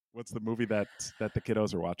What's the movie that the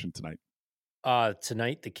kiddos are watching tonight?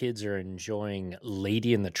 Tonight the kids are enjoying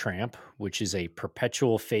Lady and the Tramp, which is a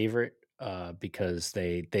perpetual favorite because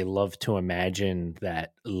they love to imagine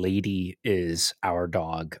that Lady is our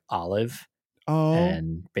dog Olive, Oh,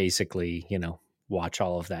 and basically, watch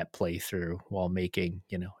all of that play through while making,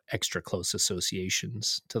 extra close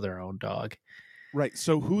associations to their own dog. right.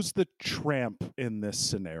 So who's the tramp in this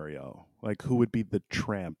scenario? Like, who would be the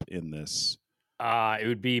tramp in this? It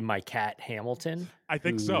would be my cat Hamilton, I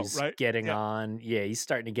think so. who's Right? getting Yeah. on. Yeah, he's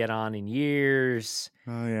starting to get on in years.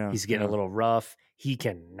 Oh, yeah. He's getting a Yeah. little rough. He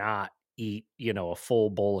cannot eat, a full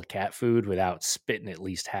bowl of cat food without spitting at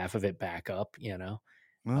least half of it back up.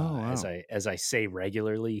 Oh, As wow. I say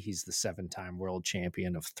regularly, he's the 7-time world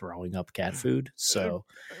champion of throwing up cat food. So,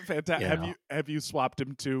 Fantastic. you know, Have you swapped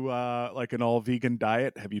him to like an all vegan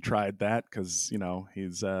diet? Have you tried that? Because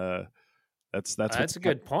he's that's what's that's a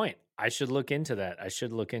good point. I should look into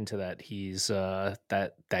that. He's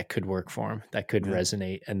that could work for him. That could yeah.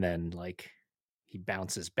 resonate. And then he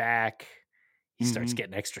bounces back. He starts Mm-hmm.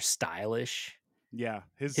 getting extra stylish. Yeah.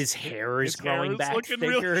 His hair is his hair growing is back looking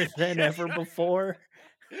thicker really than ever before.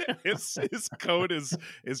 his coat is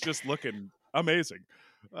just looking amazing.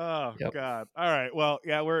 Oh Yep. God. All right. Well,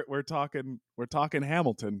 yeah, we're talking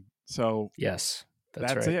Hamilton. So Yes,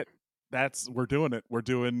 that's that's right. it. We're doing it. We're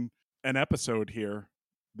doing an episode here.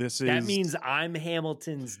 This That is means I'm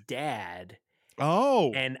Hamilton's dad,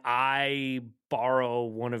 oh and I borrow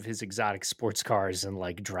one of his exotic sports cars and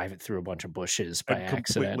drive it through a bunch of bushes by and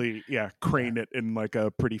accident. completely crane it in like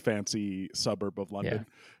a pretty fancy suburb of Yeah. London.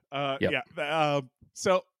 Yep.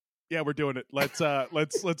 So yeah, we're doing it. Let's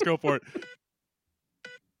go for it.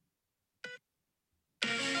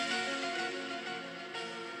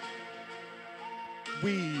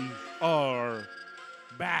 We are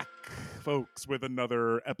back, folks, with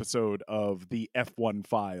another episode of the F1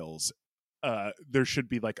 Files. There should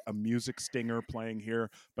be like a music stinger playing here,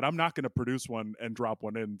 but I'm not going to produce one and drop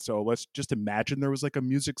one in. So let's just imagine there was like a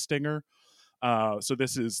music stinger. So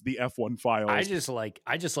this is the F1 Files. I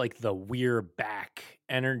just like the we're back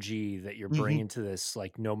energy that you're bringing to this.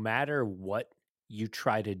 Like, no matter what you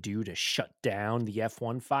try to do to shut down the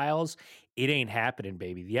F1 Files, it ain't happening,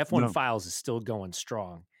 baby. The F1 No. Files is still going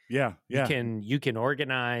strong. Yeah. You can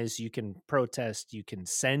organize, you can protest, you can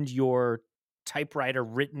send your typewriter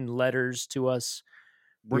written letters to us.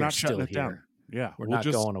 We're not shutting still it here. down. Yeah. We're not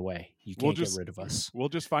going away. You can't get rid of us. We'll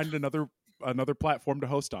just find another platform to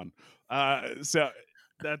host on. So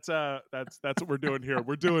that's what we're doing here.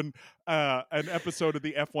 We're doing an episode of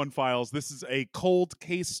the F1 Files. This is a cold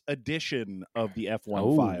case edition of the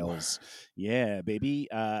F1 Files. Yeah, baby.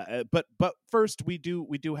 But first we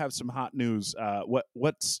do have some hot news.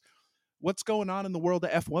 What's going on in the world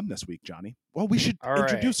of F1 this week, Johnny? Well, we should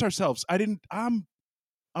introduce ourselves. I'm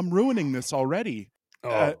ruining this already.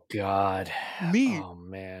 Oh God. Me. Oh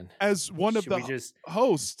man. As one of the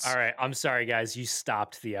hosts. All right. I'm sorry, guys. You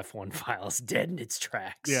stopped the F1 Files dead in its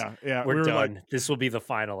tracks. Yeah. We're done. This will be the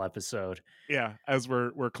final episode. Yeah. As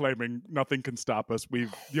we're claiming nothing can stop us.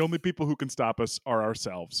 The only people who can stop us are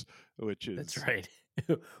ourselves, which is that's right.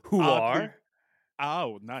 Who are?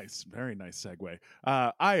 Oh, nice. Very nice segue.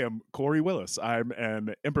 I am Corey Willis. I'm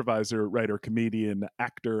an improviser, writer, comedian,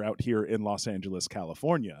 actor out here in Los Angeles,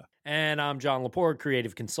 California. And I'm John Lepore,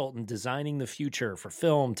 creative consultant designing the future for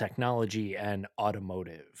film, technology, and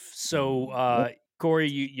automotive. So,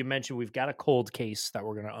 Corey, you mentioned we've got a cold case that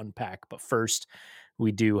we're going to unpack. But first,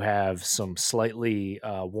 we do have some slightly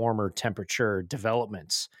warmer temperature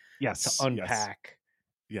developments to unpack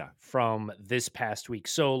from this past week.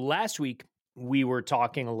 So last week, we were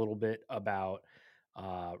talking a little bit about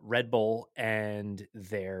Red Bull and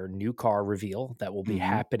their new car reveal that will be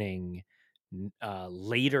happening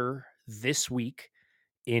later this week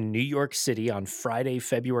in New York City on Friday,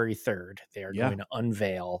 February 3rd. They are going to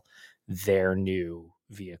unveil their new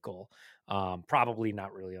vehicle. Probably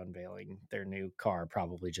not really unveiling their new car,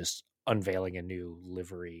 probably just unveiling a new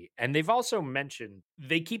livery. And they've also mentioned,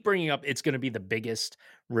 they keep bringing up it's going to be the biggest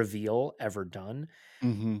reveal ever done.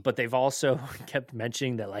 But they've also kept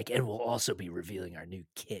mentioning that and we'll also be revealing our new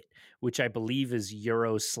kit, which I believe is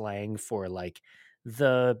Euro slang for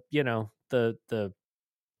the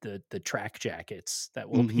track jackets that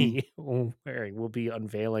we'll be wearing. We'll be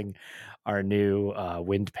unveiling our new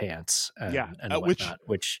wind pants and whatnot,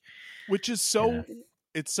 which is so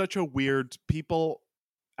it's such a weird, people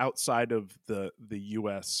outside of the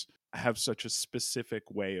US have such a specific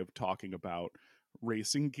way of talking about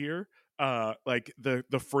racing gear. Like the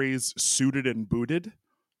phrase suited and booted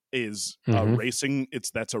is a racing.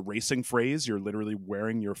 That's a racing phrase. You're literally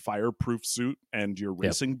wearing your fireproof suit and your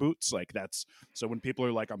racing boots. Like that's so when people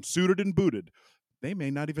are like, I'm suited and booted, they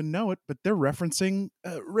may not even know it, but they're referencing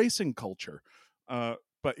racing culture.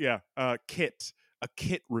 But yeah, a kit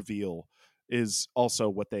reveal is also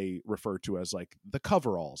what they refer to as like the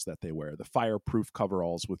coveralls that they wear, the fireproof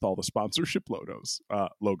coveralls with all the sponsorship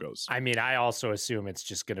logos. I mean, I also assume it's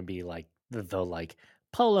just going to be like the like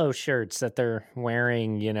polo shirts that they're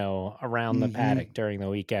wearing, you know, around the paddock during the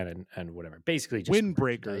weekend and whatever. Basically, just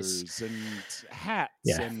windbreakers and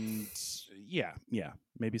hats and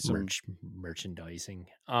maybe some merchandising.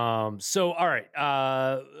 So all right,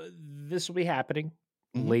 this will be happening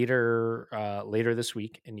later this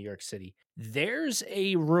week in New York City. There's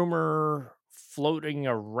a rumor floating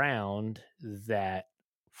around that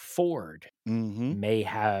Ford may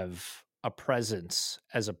have a presence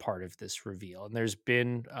as a part of this reveal. And there's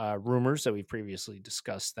been rumors that we've previously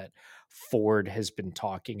discussed that Ford has been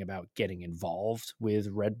talking about getting involved with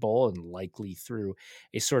Red Bull and likely through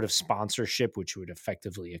a sort of sponsorship, which would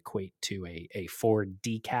effectively equate to a Ford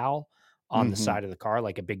decal on the side of the car,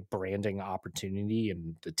 like a big branding opportunity.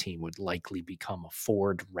 And the team would likely become a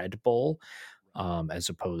Ford Red Bull as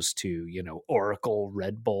opposed to, you know, Oracle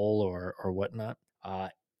Red Bull or whatnot.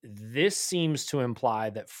 This seems to imply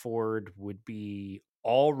that Ford would be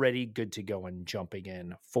already good to go and jumping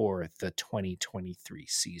in for the 2023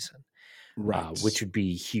 season, right? Which would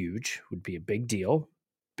be huge, would be a big deal.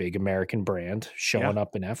 Big American brand showing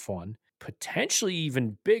up in F1. Potentially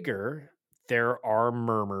even bigger, there are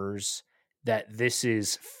murmurs that this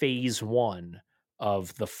is phase one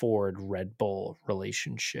of the Ford Red Bull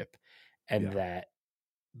relationship, and that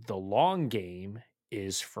the long game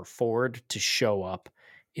is for Ford to show up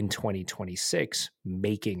in 2026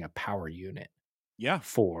 making a power unit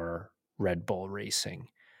for Red Bull Racing,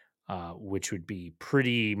 which would be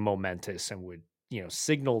pretty momentous and would, you know,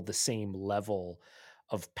 signal the same level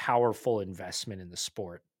of powerful investment in the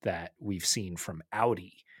sport that we've seen from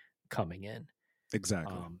Audi coming in.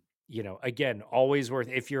 Exactly. You know, again, always worth,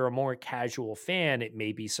 if you're a more casual fan, it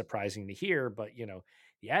may be surprising to hear, but, you know,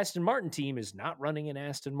 the Aston Martin team is not running an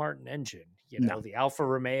Aston Martin engine. You know, the Alfa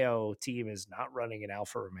Romeo team is not running an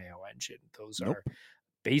Alfa Romeo engine. Those are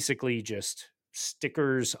basically just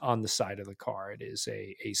stickers on the side of the car. It is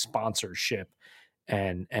a sponsorship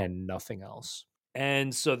and nothing else.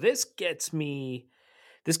 And so this gets me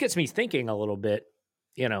thinking a little bit,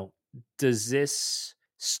 you know, does this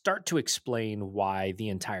start to explain why the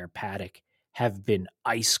entire paddock have been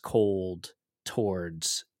ice cold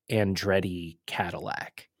towards Andretti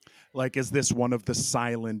Cadillac? Like, is this one of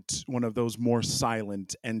those more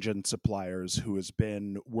silent engine suppliers who has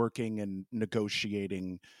been working and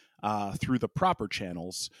negotiating through the proper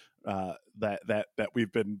channels that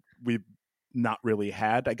we've not really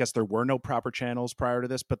had? I guess there were no proper channels prior to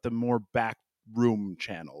this, but the more back room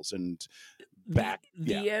channels and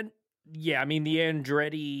I mean, the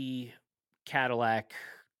Andretti Cadillac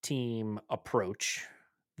team approach,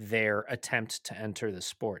 their attempt to enter the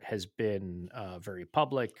sport has been very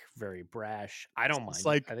public, very brash. I don't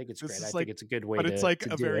mind. I think it's great. I think it's a good way. But it's like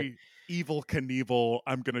a very Evel Knievel,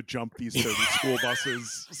 I'm going to jump these 30 school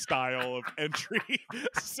buses style of entry.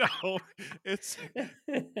 So it's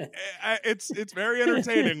very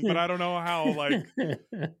entertaining, but I don't know how like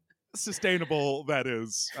sustainable that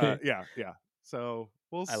is. Yeah. So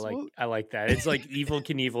I like that. It's like Evel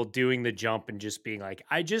Knievel doing the jump and just being like,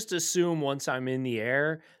 I just assume once I'm in the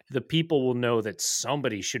air, the people will know that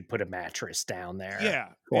somebody should put a mattress down there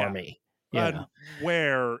for me. And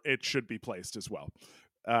where it should be placed as well.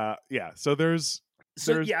 So there's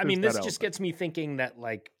I mean, this just gets me thinking that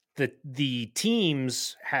like the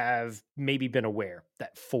teams have maybe been aware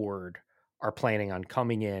that Ford are planning on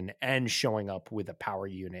coming in and showing up with a power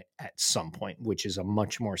unit at some point, which is a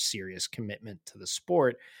much more serious commitment to the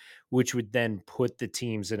sport, which would then put the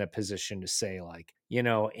teams in a position to say like, you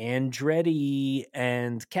know, Andretti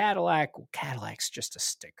and Cadillac's just a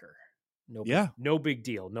sticker. No big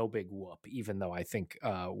deal. No big whoop, even though I think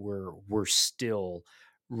we're still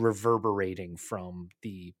reverberating from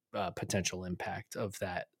the potential impact of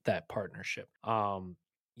that partnership.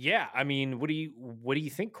 Yeah, I mean, what do you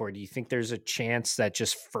think, Corey? Do you think there's a chance that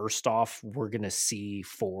just first off, we're going to see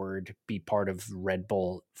Ford be part of Red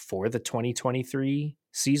Bull for the 2023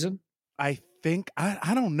 season? I think,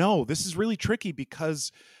 I don't know. This is really tricky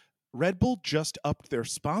because Red Bull just upped their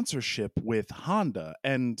sponsorship with Honda,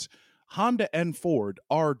 and Honda and Ford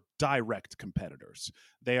are direct competitors.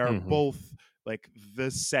 They are both like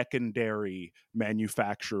the secondary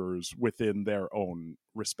manufacturers within their own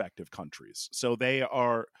respective countries. So they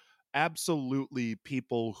are absolutely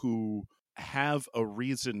people who have a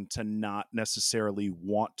reason to not necessarily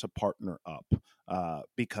want to partner up,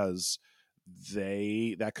 because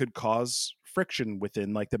that could cause friction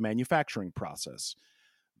within like the manufacturing process.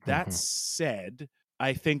 That said,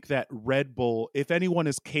 I think that Red Bull, if anyone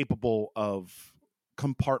is capable of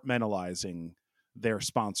compartmentalizing their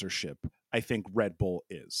sponsorship, I think Red Bull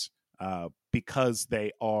is, because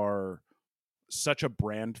they are such a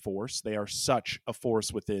brand force. They are such a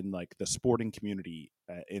force within like the sporting community,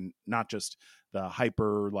 in not just the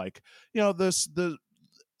hyper, like, the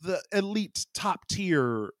elite top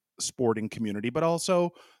tier sporting community, but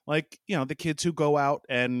also like, the kids who go out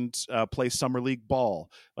and play summer league ball.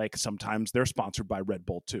 Like sometimes they're sponsored by Red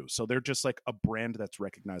Bull too. So they're just like a brand that's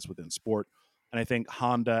recognized within sport. And I think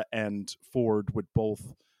Honda and Ford would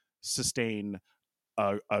both sustain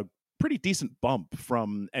a pretty decent bump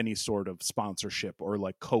from any sort of sponsorship or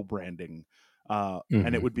like co-branding.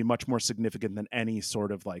 And it would be much more significant than any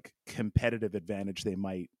sort of like competitive advantage they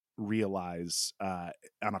might realize on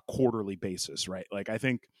a quarterly basis, right? Like I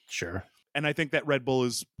think Sure. And I think that Red Bull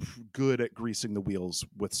is good at greasing the wheels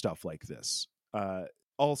with stuff like this.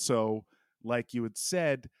 Also, like you had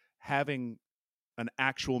said, having an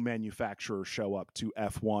actual manufacturer show up to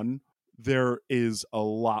F1, there is a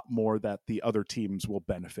lot more that the other teams will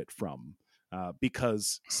benefit from,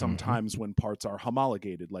 because sometimes when parts are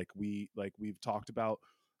homologated, like we've talked about,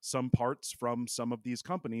 some parts from some of these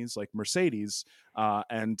companies like Mercedes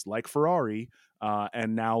and like Ferrari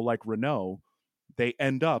and now like Renault, they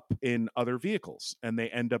end up in other vehicles and they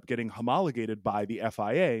end up getting homologated by the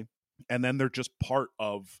FIA, and then they're just part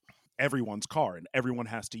of everyone's car and everyone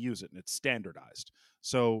has to use it and it's standardized.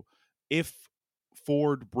 So if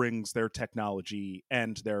Ford brings their technology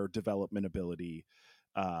and their development ability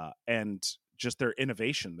and just their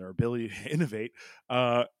innovation, their ability to innovate,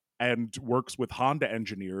 and works with Honda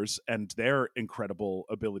engineers and their incredible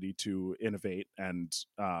ability to innovate and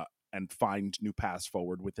find new paths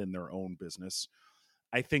forward within their own business,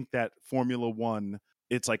 I think that Formula One,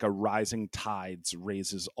 it's like a rising tides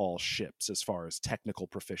raises all ships as far as technical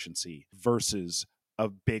proficiency versus a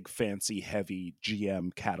big fancy heavy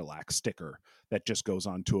GM Cadillac sticker that just goes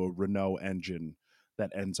onto a Renault engine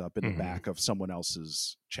that ends up in the back of someone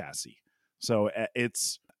else's chassis. So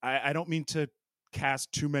I don't mean to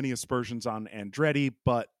cast too many aspersions on Andretti,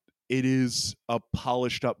 but it is a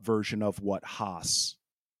polished up version of what Haas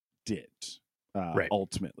did. Right.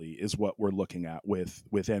 Ultimately is what we're looking at with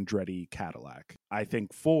Andretti Cadillac. I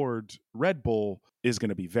think Ford Red Bull is going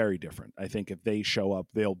to be very different. I think if they show up,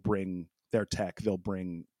 they'll bring their tech, they'll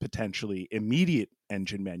bring potentially immediate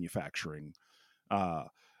engine manufacturing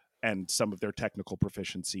and some of their technical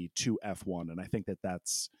proficiency to F1. And I think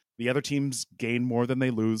that's the other teams gain more than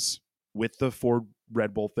they lose with the Ford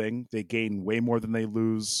Red Bull thing. They gain way more than they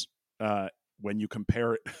lose when you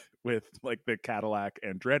compare it with like the Cadillac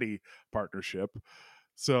Andretti partnership.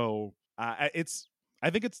 So I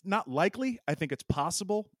think it's not likely. I think it's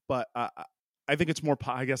possible, but I think it's more.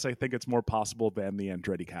 I guess I think it's more possible than the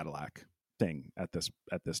Andretti Cadillac thing at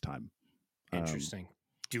this time. Interesting.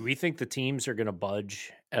 Do we think the teams are going to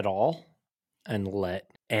budge at all and let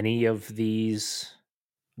any of these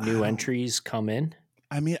new entries come in?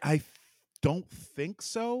 I mean, I don't think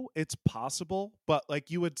so. It's possible, but like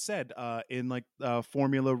you had said, in like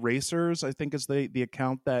Formula Racers, I think is the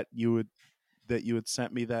account that you had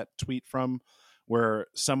sent me that tweet from, where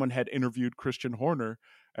someone had interviewed Christian Horner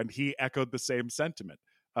and he echoed the same sentiment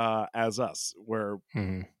as us, where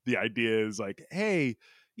the idea is like, hey,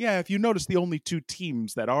 yeah, if you notice, the only two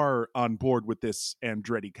teams that are on board with this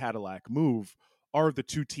Andretti Cadillac move are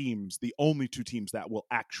the only two teams that will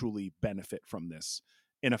actually benefit from this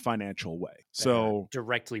in a financial way. So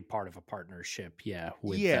directly part of a partnership,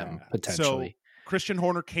 with them potentially. So Christian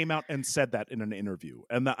Horner came out and said that in an interview,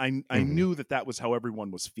 and I knew that was how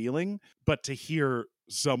everyone was feeling. But to hear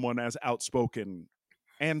someone as outspoken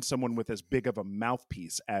and someone with as big of a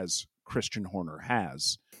mouthpiece as Christian Horner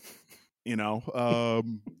has,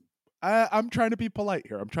 I'm trying to be polite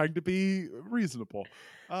here. I'm trying to be reasonable.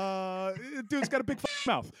 Dude's got a big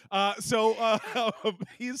mouth.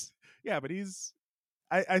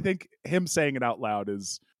 I think him saying it out loud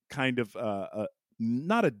is kind of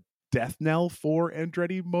not a death knell for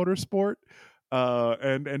Andretti Motorsport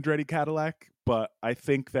and Andretti Cadillac, but I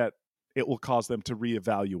think that it will cause them to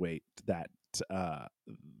reevaluate that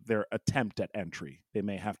their attempt at entry. They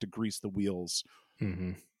may have to grease the wheels.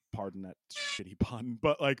 Pardon that shitty pun,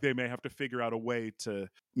 but like they may have to figure out a way to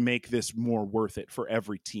make this more worth it for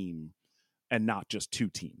every team and not just two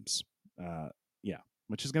teams.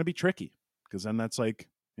 Which is going to be tricky. Because then that's like,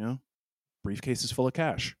 briefcases full of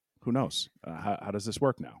cash. Who knows? How does this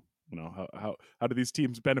work now? how do these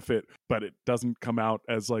teams benefit, but it doesn't come out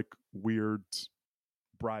as like weird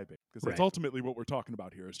bribing, because that's ultimately what we're talking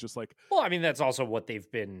about here. It's just like, well, I mean, that's also what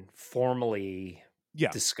they've been formally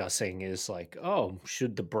discussing is like, oh,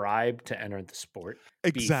 should the bribe to enter the sport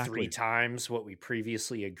be 3 times what we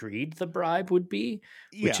previously agreed the bribe would be,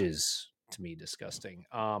 which is to me disgusting.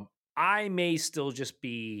 I may still just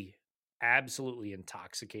be absolutely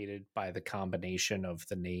intoxicated by the combination of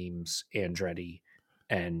the names Andretti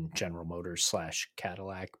and General Motors /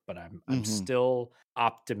 Cadillac, but I'm still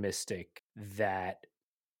optimistic that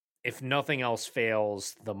if nothing else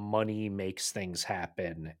fails, the money makes things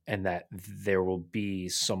happen, and that there will be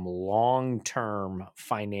some long-term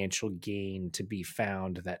financial gain to be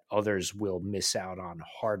found that others will miss out on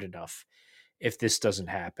hard enough if this doesn't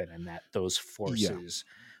happen, and that those forces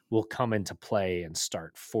will come into play and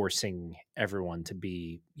start forcing everyone to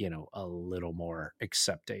be, a little more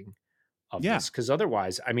accepting of this. Because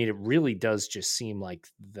otherwise, I mean, it really does just seem like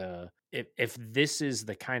if this is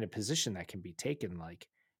the kind of position that can be taken, like,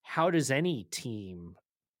 how does any team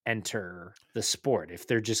enter the sport if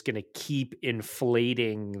they're just going to keep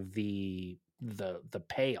inflating the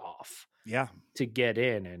payoff to get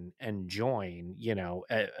in and join,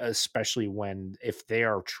 especially if they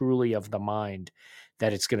are truly of the mind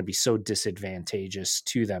that it's going to be so disadvantageous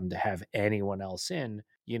to them to have anyone else in,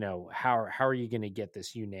 how are you going to get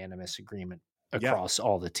this unanimous agreement across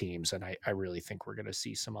all the teams? And I really think we're going to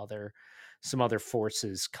see some other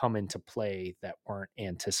forces come into play that weren't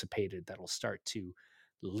anticipated that'll start to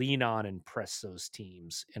lean on and press those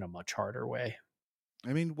teams in a much harder way.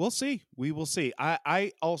 I mean, we'll see. We will see.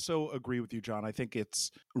 I also agree with you, John. I think it's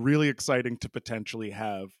really exciting to potentially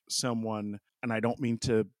have someone, and I don't mean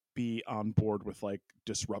to be on board with like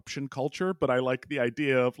disruption culture, but I like the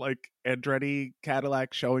idea of like Andretti,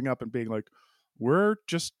 Cadillac showing up and being like, we're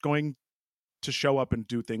just going to show up and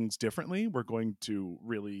do things differently. We're going to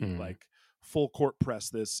really like full court press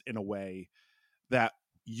this in a way that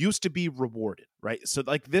used to be rewarded, right? So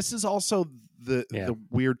like this is also the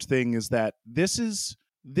weird thing is that this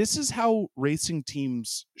is how racing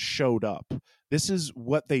teams showed up. This is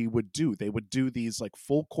what they would do. They would do these like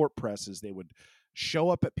full court presses. They would show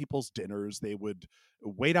up at people's dinners. They would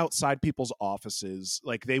wait outside people's offices.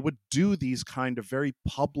 Like they would do these kind of very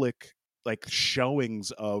public like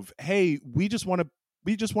showings of, hey, we just want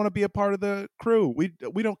to be a part of the crew. We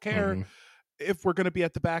don't care if we're going to be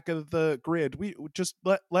at the back of the grid. We just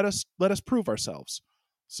let us prove ourselves.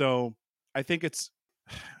 So I think it's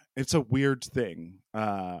a weird thing,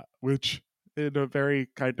 which in a very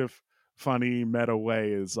kind of funny meta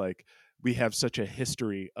way is like we have such a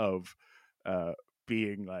history of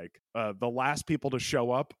being like the last people to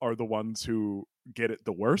show up are the ones who get it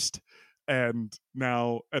the worst. And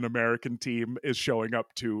now an American team is showing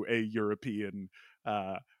up to a European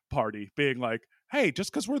party being like, hey,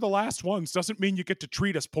 just because we're the last ones doesn't mean you get to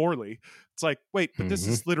treat us poorly. It's like, wait, but this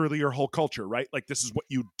is literally your whole culture, right? Like this is what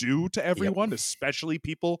you do to everyone, especially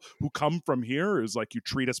people who come from here, is like you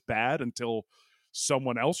treat us bad until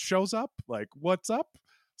someone else shows up. Like, what's up?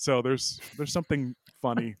 So there's something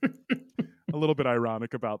funny, a little bit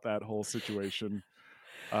ironic about that whole situation.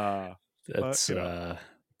 That's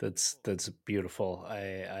beautiful.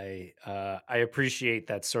 I appreciate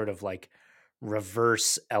that sort of like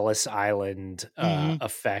reverse Ellis Island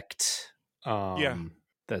effect.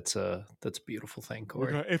 That's a beautiful thing,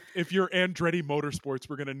 Corey. If you're Andretti Motorsports,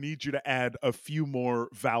 we're gonna need you to add a few more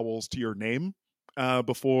vowels to your name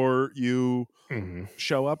before you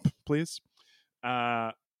show up, please.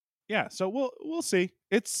 So we'll see.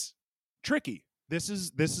 It's tricky. This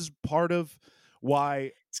is part of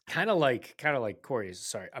why it's kind of like Corey.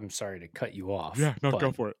 I'm sorry to cut you off. Yeah, no,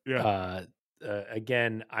 go for it. Yeah.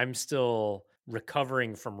 Again, I'm still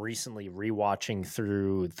recovering from recently rewatching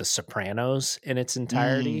through The Sopranos in its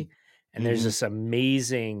entirety, and there's this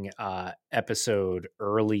amazing episode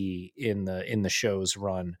early in the show's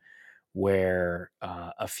run where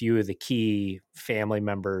a few of the key family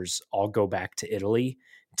members all go back to Italy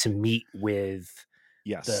to meet with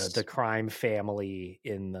the crime family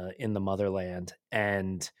in the motherland.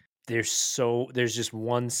 And there's just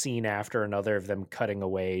one scene after another of them cutting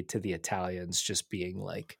away to the Italians just being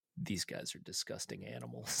like, these guys are disgusting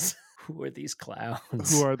animals. Who are these clowns?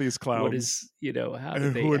 What is, how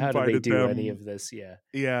do they do any of this? Yeah.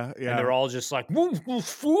 And they're all just like,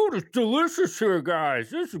 this food is delicious here, guys.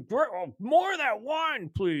 This is great. Oh, more of that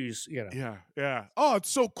wine, please. Yeah. Oh,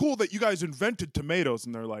 it's so cool that you guys invented tomatoes.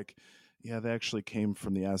 And they're like, yeah, they actually came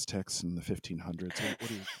from the Aztecs in the 1500s.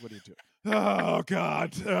 What do you do? Oh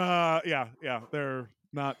God. Yeah. They're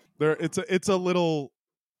not there. It's a little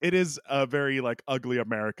it is a very like ugly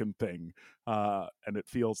American thing, and it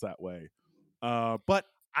feels that way. But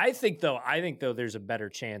I think though there's a better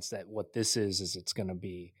chance that what this is it's going to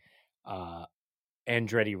be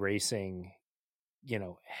Andretti Racing,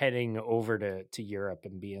 heading over to Europe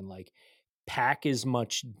and being like, pack as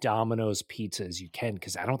much Domino's pizza as you can,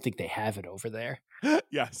 because I don't think they have it over there.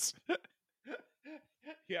 yes.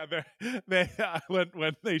 Yeah, they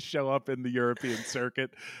when they show up in the European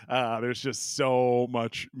circuit, there's just so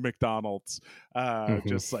much McDonald's,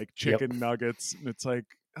 just like chicken nuggets, and it's like,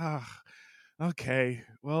 okay,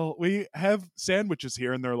 well, we have sandwiches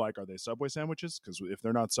here, and they're like, are they Subway sandwiches? Because if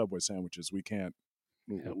they're not Subway sandwiches, we can't.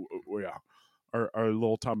 Yeah, our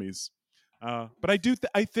little tummies. But I think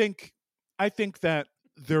that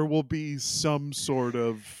there will be some sort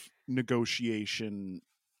of negotiation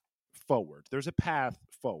forward. There's a path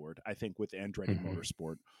forward, I think, with Andretti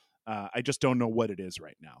Motorsport. I just don't know what it is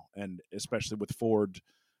right now, and especially with Ford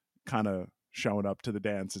kind of showing up to the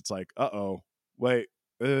dance, it's like, wait,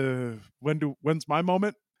 when's my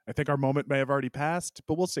moment? I think our moment may have already passed,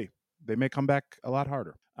 but we'll see. They may come back a lot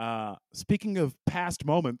harder. Speaking of past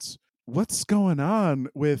moments, what's going on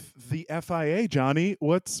with the FIA, Johnny?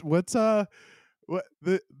 What's we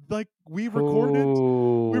recorded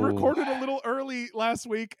a little early last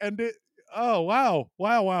week, and wow,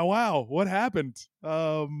 what happened?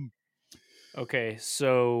 Okay,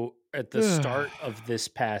 so at the start of this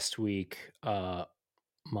past week,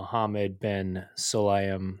 Mohammed bin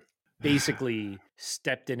Sulayem basically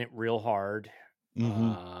stepped in it real hard,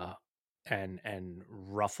 and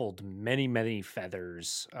ruffled many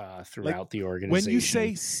feathers throughout the organization. When you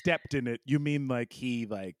say stepped in it, you mean like he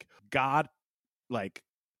got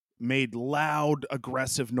made loud,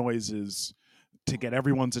 aggressive noises to get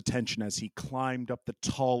everyone's attention as he climbed up the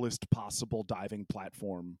tallest possible diving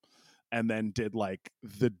platform, and then did like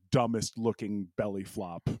the dumbest looking belly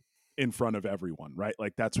flop in front of everyone, right?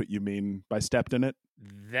 Like that's what you mean by stepped in it?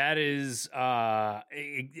 That is, I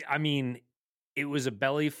mean, it was a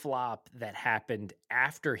belly flop that happened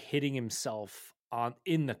after hitting himself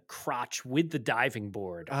in the crotch with the diving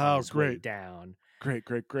board on his way down. Great.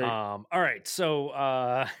 All right, so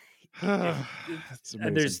and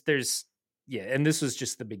there's and this was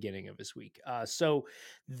just the beginning of his week. So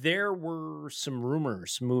there were some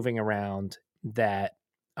rumors moving around that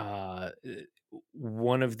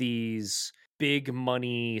one of these big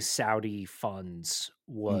money Saudi funds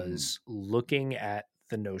was looking at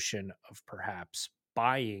the notion of perhaps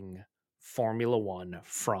buying Formula One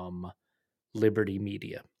from Liberty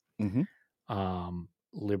Media.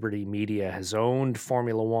 Liberty Media has owned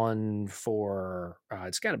Formula One for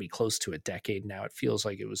it's got to be close to a decade now. It feels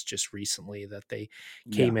like it was just recently that they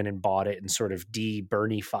came in and bought it and sort of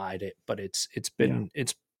de-Bernified it, but it's been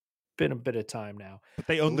a bit of time now. But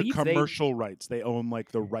they own the commercial rights. They own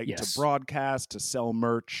like the right to broadcast, to sell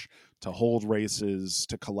merch, to hold races,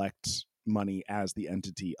 to collect money as the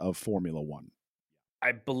entity of Formula One.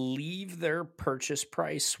 I believe their purchase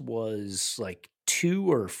price was like $2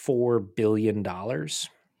 or $4 billion. No,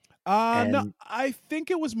 I think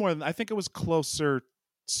it was more than. I think it was closer.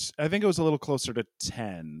 I think it was a little closer to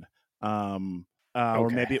 10, or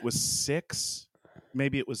maybe it was 6.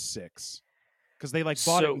 Maybe it was 6, because they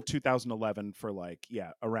bought it in 2011 for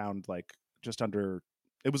around just under.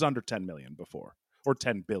 It was under 10 million before, or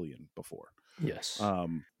 10 billion before. Yes.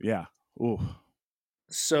 Yeah. Ooh.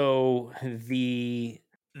 So the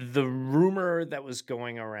rumor that was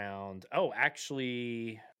going around,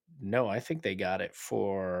 actually, no, I think they got it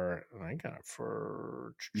for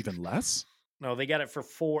even less. No, they got it for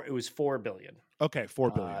 4. It was $4 billion. Okay,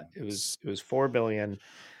 $4 billion. It was $4 billion.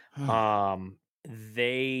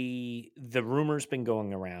 The rumor's been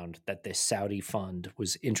going around that this Saudi fund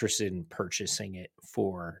was interested in purchasing it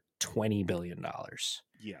for $20 billion.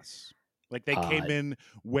 Yes. They came in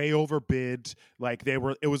way overbid.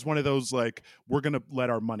 It was one of those we're gonna let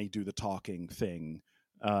our money do the talking thing,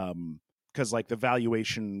 because the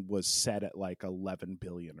valuation was set at 11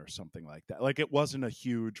 billion or something like that. It wasn't a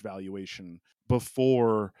huge valuation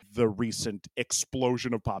before the recent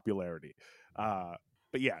explosion of popularity.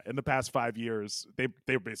 But yeah, in the past 5 years, they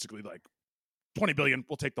were basically 20 billion.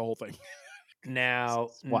 We'll take the whole thing. Now,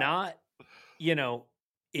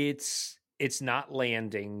 it's not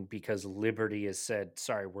landing because Liberty has said,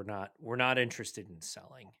 sorry, we're not interested in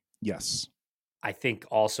selling. Yes. I think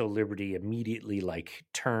also Liberty immediately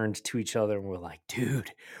turned to each other and were like, dude,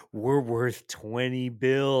 we're worth 20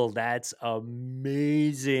 bill. That's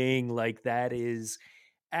amazing. That is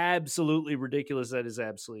absolutely ridiculous. That is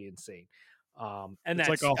absolutely insane. And it's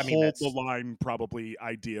that's hold the line probably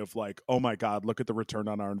idea of oh my God, look at the return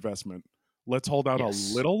on our investment. let's hold out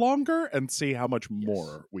Yes. a little longer and see how much Yes.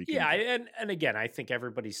 more we can Yeah, get. and again, I think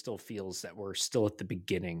everybody still feels that we're still at the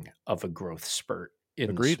beginning of a growth spurt in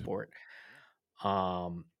Agreed. the sport.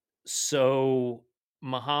 So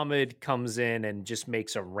Muhammad comes in and just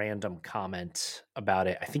makes a random comment about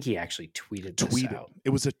it. I think he actually tweeted this out. It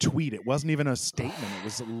was a tweet. It wasn't even a statement. It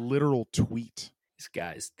was a literal tweet.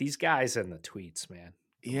 These guys and the tweets, man.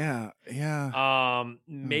 Yeah.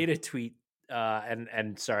 Made a tweet,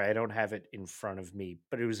 and sorry, I don't have it in front of me,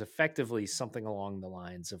 but it was effectively something along the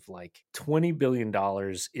lines of like $20 billion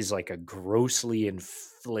is like a grossly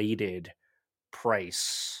inflated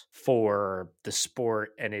price for the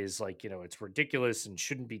sport and is like, it's ridiculous and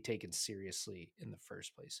shouldn't be taken seriously in the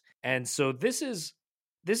first place. And so this is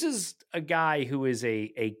a guy who is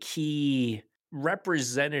a key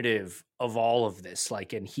representative of all of this.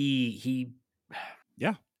 Like, and he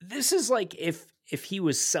Yeah. This is like if he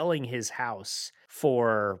was selling his house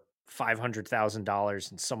for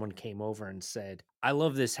 $500,000 and someone came over and said, I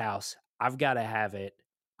love this house. I've got to have it.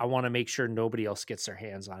 I want to make sure nobody else gets their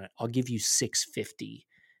hands on it. I'll give you $650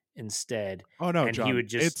 instead. Oh no, and John. He would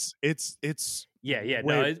just it's it's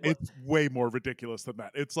way more ridiculous than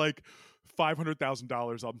that. It's like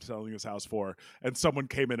 $500,000 I'm selling this house for, and someone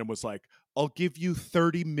came in and was like, I'll give you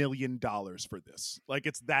 $30 million for this. Like,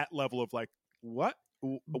 it's that level of like, what?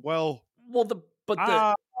 Well, the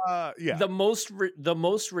yeah. The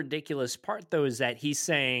most ridiculous part though is that he's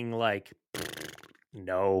saying like,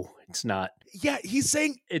 no, it's not. Yeah, he's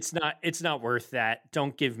saying it's not worth that.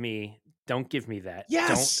 Don't give me that.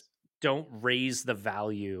 Yes. Don't raise the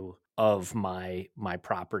value of my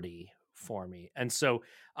property for me. And so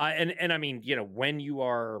and I mean, when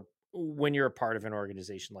you're a part of an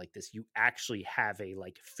organization like this, you actually have a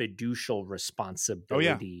like fiducial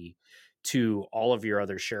responsibility to all of your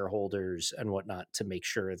other shareholders and whatnot to make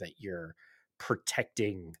sure that you're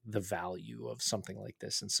protecting the value of something like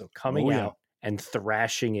this. And so coming out and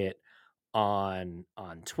thrashing it on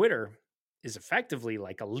Twitter is effectively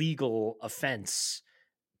like a legal offense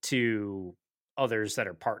to others that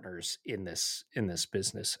are partners in this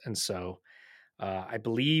business. And so I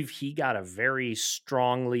believe he got a very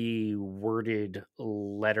strongly worded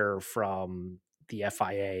letter from the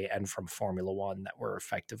FIA and from Formula One that were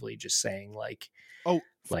effectively just saying like,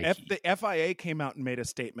 the FIA came out and made a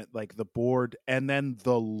statement, like the board, and then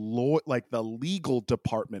the legal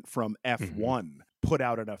department from F1 put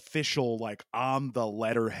out an official, like on the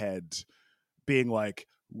letterhead, being like,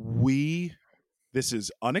 this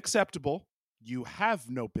is unacceptable. You have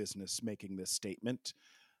no business making this statement.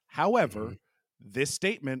 However, this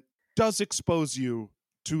statement does expose you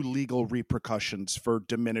to legal repercussions for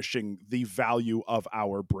diminishing the value of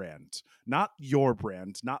our brand. Not your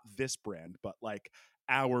brand, not this brand, but like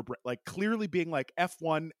our brand. Like, clearly being like,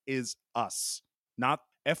 F1 is us, not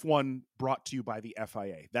F1 brought to you by the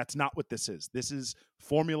FIA. That's not what this is. This is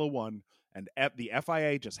Formula One, and the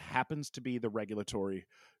FIA just happens to be the regulatory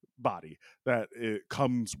body that it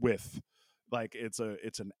comes with. Like, it's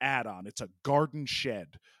an add-on. It's a garden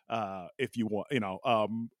shed, if you want,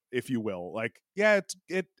 if you will. Like, yeah,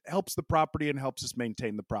 it helps the property and helps us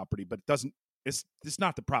maintain the property, but it doesn't. It's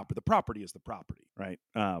not the property. The property is the property, right?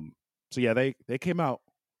 So yeah, they came out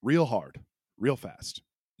real hard, real fast.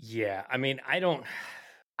 Yeah, I mean, I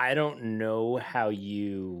don't know how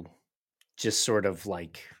you just sort of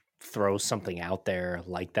like throw something out there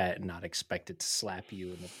like that and not expect it to slap you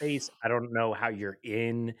in the face. I don't know how you're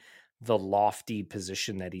in the lofty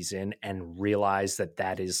position that he's in and realize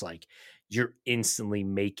that is like, you're instantly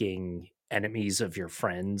making enemies of your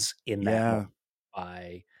friends in that moment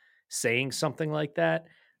by saying something like that.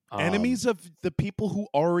 Enemies of the people who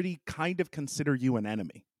already kind of consider you an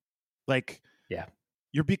enemy. Like, yeah,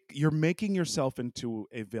 you're making yourself into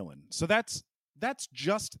a villain. So that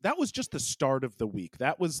was just the start of the week.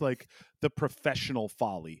 That was like the professional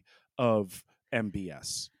folly of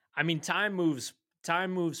MBS. I mean, time moves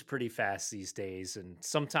pretty fast these days, and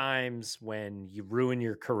sometimes when you ruin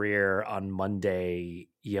your career on Monday,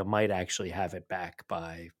 you might actually have it back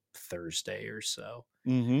by Thursday or so.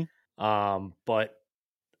 But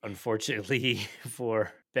unfortunately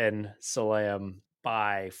for Ben Sulayem,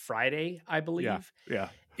 by Friday, I believe,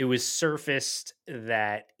 it was surfaced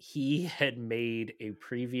that he had made a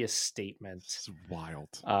previous statement. It's wild.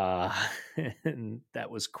 And that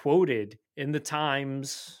was quoted in the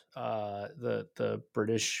Times, the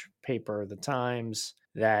British paper, the Times,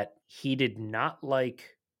 that he did not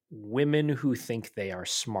like women who think they are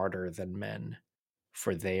smarter than men,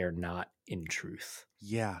 for they are not in truth.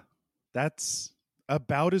 Yeah, that's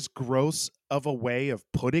about as gross of a way of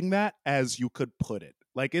putting that as you could put it.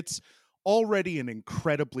 Like, it's already an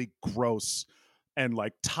incredibly gross and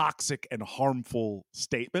like toxic and harmful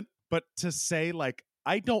statement. But to say like,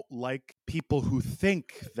 I don't like people who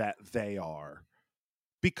think that they are,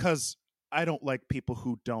 because I don't like people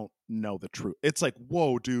who don't know the truth. It's like,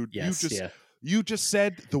 whoa, dude, Yes, you just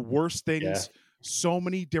said the worst yeah. things so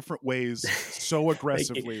many different ways, so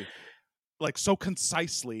aggressively, Like, like so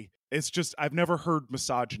concisely. It's just, I've never heard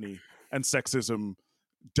misogyny and sexism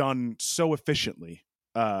done so efficiently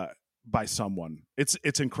by someone.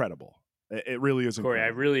 It's incredible. It really is Corey,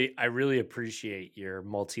 incredible. I really appreciate your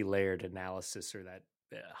multi-layered analysis, or that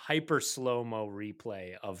hyper slow-mo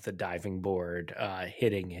replay of the diving board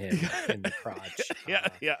hitting him in the crotch. Yeah.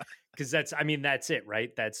 Because that's it,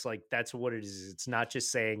 right? That's what it is. It's not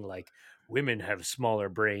just saying like women have smaller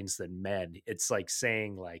brains than men. It's like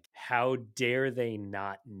saying like, how dare they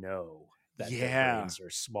not know that their brains are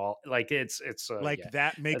small? Like it's like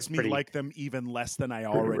that makes me pretty like them even less than I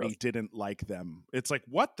rough. already didn't like them. It's like,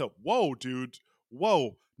 what the, whoa, dude,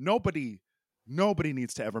 whoa, nobody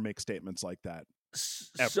needs to ever make statements like that.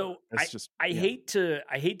 Ever. So It's I hate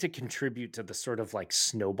to contribute to the sort of like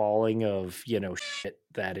snowballing of, shit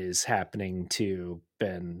that is happening to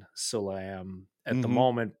Ben Sulayem at the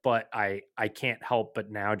moment, but I can't help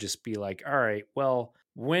but now just be like, all right, well,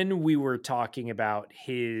 when we were talking about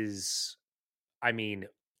his,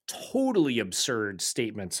 totally absurd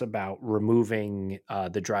statements about removing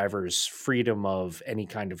the driver's freedom of any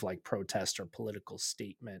kind of like protest or political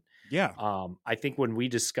statement. Yeah. I think when we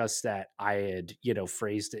discussed that, I had,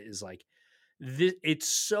 phrased it as like, it's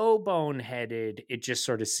so boneheaded. It just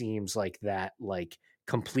sort of seems like that, like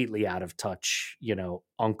completely out of touch,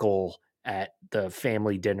 uncle at the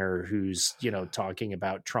family dinner who's, talking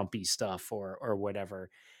about Trumpy stuff or whatever.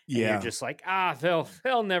 And you're just like,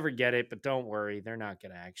 they'll never get it, but don't worry, they're not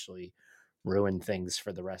going to actually ruin things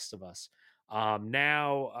for the rest of us.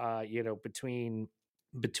 Now, between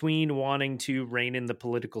wanting to rein in the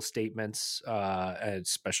political statements, a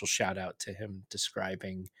special shout out to him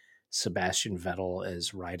describing Sebastian Vettel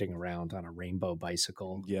as riding around on a rainbow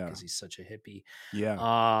bicycle because he's such a hippie.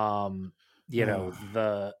 Yeah.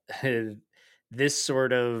 This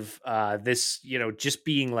sort of just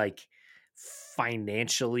being like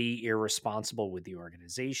financially irresponsible with the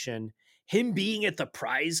organization, him being at the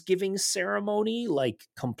prize giving ceremony, like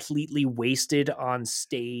completely wasted on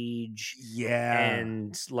stage,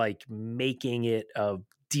 and like making it a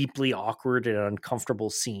deeply awkward and uncomfortable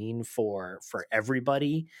scene for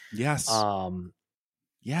everybody. Yes.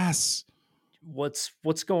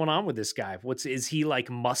 What's going on with this guy? Is he like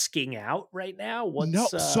musking out right now?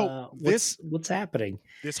 What's happening?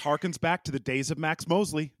 This harkens back to the days of Max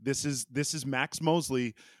Mosley. This is Max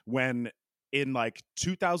Mosley when in like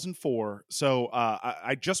 2004. So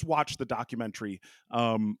I just watched the documentary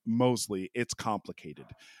Mosley. It's Complicated,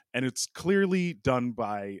 and it's clearly done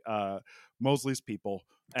by Mosley's people.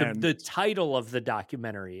 And the title of the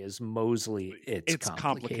documentary is Mosley. It's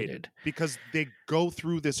complicated because they go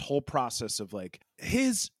through this whole process of like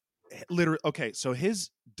his literally. Okay, so his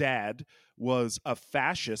dad was a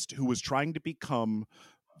fascist who was trying to become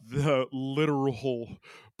the literal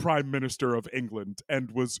prime minister of England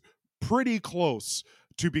and was pretty close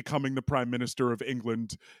to becoming the prime minister of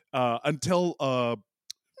England until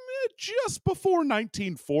just before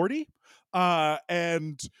 1940.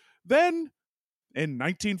 And then in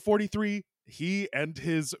 1943, he and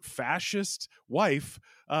his fascist wife,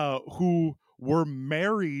 who were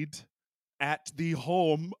married at the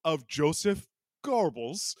home of Joseph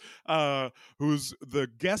Goebbels, who's the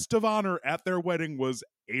guest of honor at their wedding was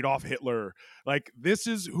Adolf Hitler. Like, this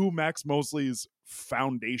is who Max Mosley's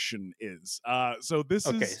foundation is. So this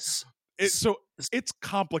is it. So it's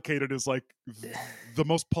complicated is like the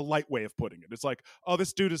most polite way of putting it. It's like, oh,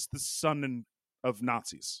 this dude is the son of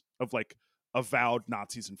Nazis, of like avowed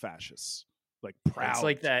Nazis and fascists, like proud.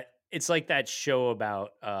 It's like that show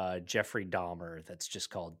about Jeffrey Dahmer that's just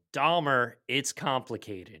called Dahmer. It's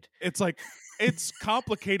complicated. It's like, it's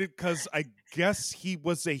complicated because I guess he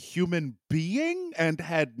was a human being and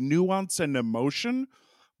had nuance and emotion.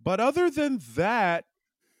 But other than that,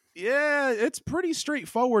 yeah, it's pretty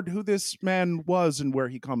straightforward who this man was and where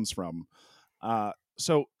he comes from.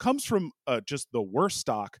 So comes from just the worst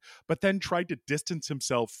stock, but then tried to distance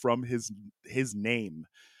himself from his name,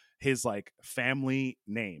 his like family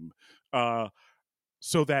name,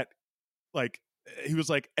 so that like he was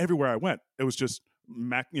like everywhere I went, it was just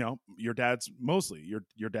Mac. Your dad's Mosley.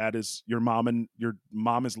 Your dad is your mom, and your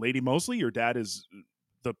mom is Lady Mosley. Your dad is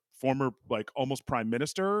the former like almost prime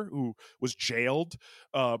minister who was jailed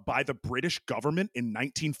by the British government in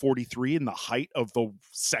 1943 in the height of the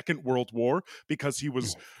Second World War because he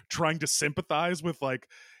was trying to sympathize with like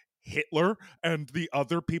Hitler and the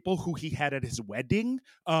other people who he had at his wedding,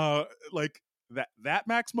 like that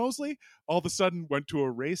Max Mosley all of a sudden went to a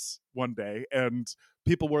race one day and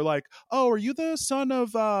people were like, "Oh, are you the son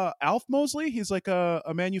of Alf Mosley? He's like a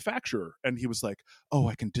manufacturer." And he was like, "Oh,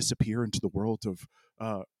 I can disappear into the world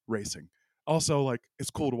of racing. Also, like, it's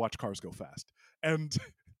cool to watch cars go fast." And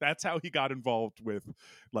that's how he got involved with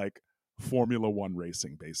like Formula One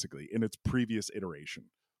racing, basically, in its previous iteration.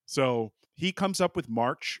 So he comes up with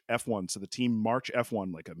March F1. So the team March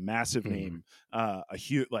F1, like a massive name, a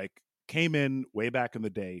huge, like, came in way back in the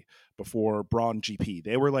day before Braun GP.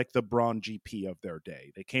 They were like the Braun GP of their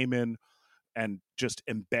day. They came in and just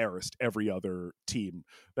embarrassed every other team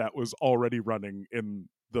that was already running in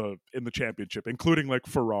the championship, including like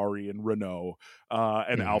Ferrari and Renault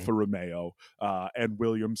and Alfa Romeo and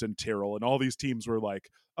Williams and Tyrrell, and all these teams were like,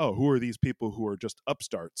 "Oh, who are these people who are just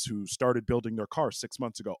upstarts who started building their car 6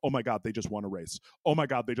 months ago? Oh my God, they just won a race. Oh my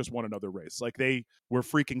God, they just won another race." Like, they were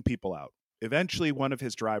freaking people out. Eventually, one of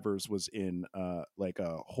his drivers was in like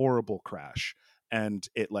a horrible crash, and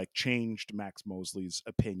it like changed Max Mosley's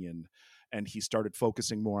opinion, and he started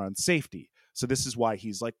focusing more on safety. So this is why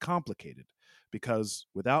he's like complicated, because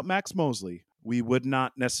without Max Mosley, we would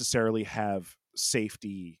not necessarily have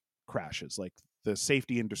safety crashes. Like, the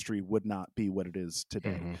safety industry would not be what it is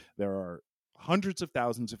today. There are hundreds of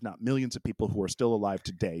thousands, if not millions, of people who are still alive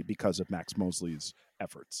today because of Max Mosley's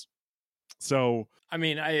efforts. So, I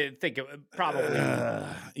mean, I think it probably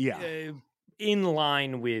in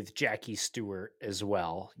line with Jackie Stewart as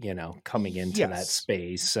well, you know, coming into that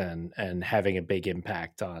space and having a big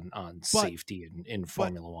impact on safety in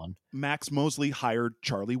Formula One. Max Mosley hired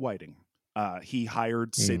Charlie Whiting. He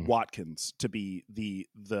hired Sid Watkins to be the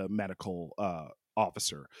medical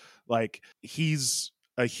officer. Like, he's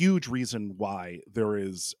a huge reason why there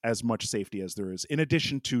is as much safety as there is, in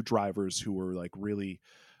addition to drivers who were like really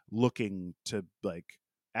looking to like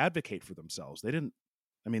advocate for themselves. There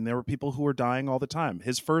were people who were dying all the time.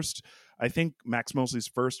 I think Max Mosley's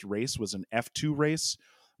first race was an F2 race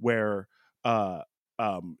where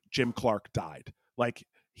Jim Clark died. Like,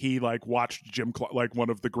 he like watched Jim Clark, like one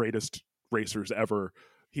of the greatest racers ever.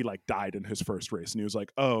 He like died in his first race, and he was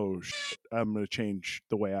like, "Oh shit, I'm going to change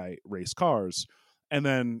the way I race cars." And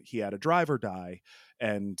then he had a driver die,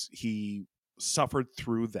 and he suffered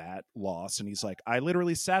through that loss. And he's like, "I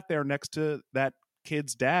literally sat there next to that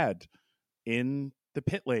kid's dad in the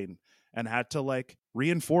pit lane and had to like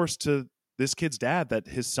reinforce to this kid's dad that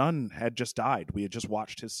his son had just died. We had just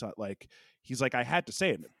watched his son." Like, he's like, "I had to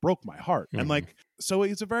say it, and it broke my heart." And like, so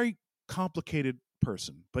he's a very complicated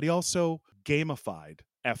person, but he also gamified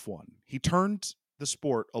F1. He turned the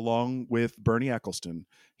sport, along with Bernie Ecclestone,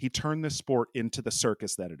 he turned this sport into the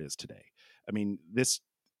circus that it is today. I mean,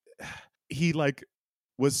 he like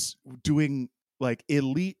was doing like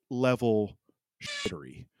elite level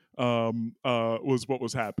shittery was what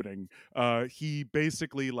was happening. He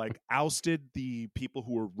basically like ousted the people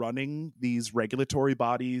who were running these regulatory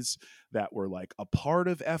bodies that were like a part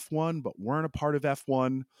of F1 but weren't a part of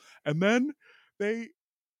F1. And then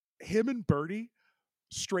him and Bernie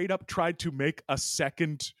straight up tried to make a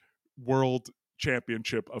second world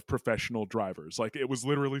championship of professional drivers. Like, it was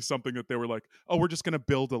literally something that they were like, "Oh, we're just going to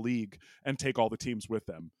build a league and take all the teams with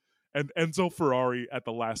them." And Enzo Ferrari at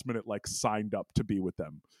the last minute like signed up to be with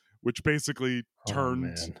them, which basically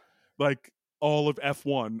turned like all of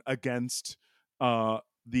F1 against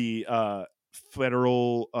the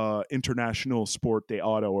Federal International Sport de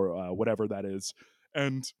Auto, or whatever that is,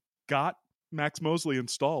 and got Max Mosley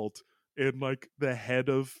installed in like the head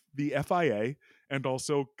of the FIA, and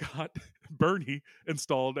also got Bernie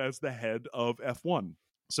installed as the head of F1.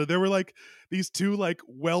 So there were like these two like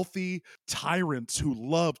wealthy tyrants who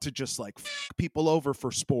love to just like fuck people over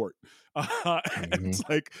for sport. And it's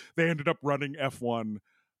like they ended up running F1.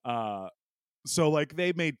 So like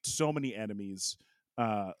they made so many enemies,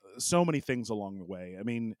 so many things along the way. I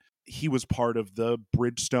mean, he was part of the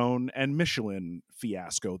Bridgestone and Michelin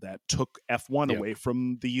fiasco that took F1 away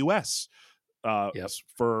from the US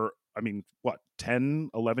for, I mean, what,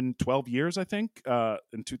 10, 11, 12 years, I think,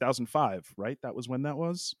 in 2005, right? That was when that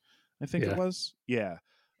was, I think it was. Yeah.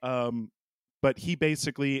 But he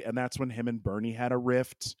basically, and that's when him and Bernie had a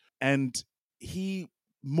rift, and he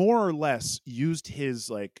more or less used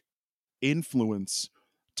his like influence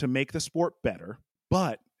to make the sport better,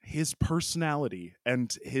 but his personality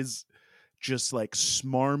and his just like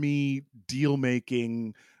smarmy deal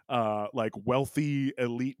making, like wealthy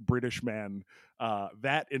elite British man,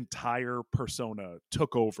 that entire persona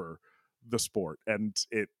took over the sport, and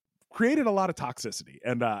it created a lot of toxicity,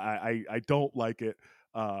 and I don't like it,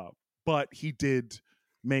 but he did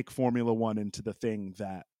make Formula One into the thing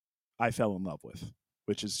that I fell in love with,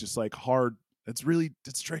 which is just like hard. It's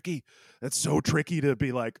tricky. It's so tricky to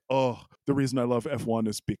be like, oh, the reason I love F1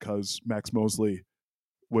 is because Max Mosley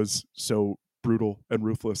was so brutal and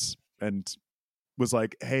ruthless and was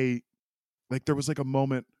like, hey, like there was like a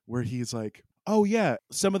moment where he's like, oh yeah,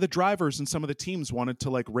 some of the drivers and some of the teams wanted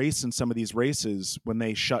to like race in some of these races when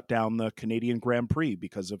they shut down the Canadian Grand Prix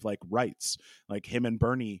because of like rights. Like him and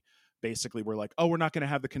Bernie basically were like, oh, we're not going to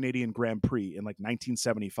have the Canadian Grand Prix in like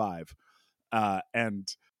 1975. And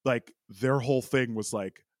like their whole thing was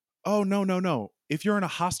like, oh, no. If you're in a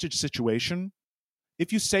hostage situation,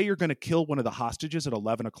 if you say you're going to kill one of the hostages at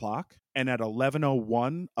 11 o'clock and at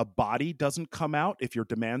 11:01 a body doesn't come out if your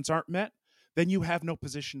demands aren't met, then you have no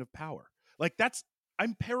position of power. Like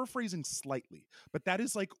I'm paraphrasing slightly, but that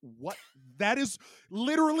is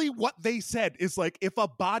literally what they said is like, if a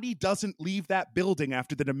body doesn't leave that building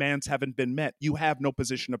after the demands haven't been met, you have no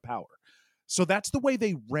position of power. So that's the way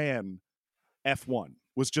they ran F1,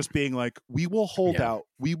 was just being like, we will hold out.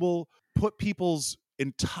 We will put people's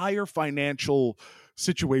entire financial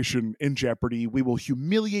situation in jeopardy. We will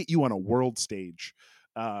humiliate you on a world stage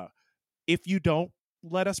if you don't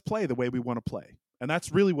let us play the way we want to play. And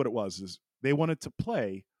that's really what it was, is they wanted to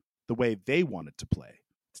play the way they wanted to play.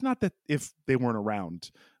 It's not that if they weren't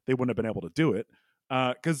around, they wouldn't have been able to do it.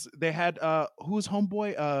 Because they had, who was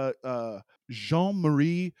homeboy?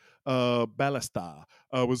 Jean-Marie Ballesta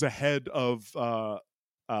was a head of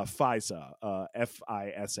FISA,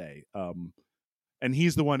 FISA. And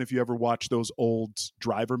he's the one, if you ever watch those old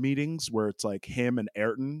driver meetings where it's like him and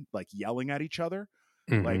Ayrton like yelling at each other,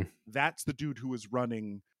 like that's the dude who was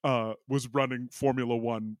running Formula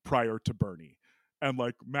One prior to Bernie. And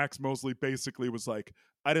like Max Mosley basically was like,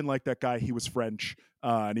 I didn't like that guy. He was French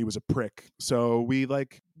and he was a prick. So we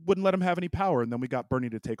like wouldn't let him have any power. And then we got Bernie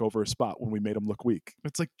to take over a spot when we made him look weak.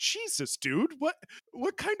 It's like, Jesus, dude, what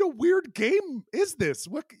kind of weird game is this?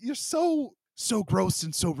 You're so gross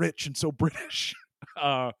and so rich and so British.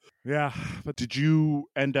 Yeah. But did you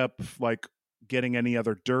end up like getting any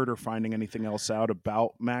other dirt or finding anything else out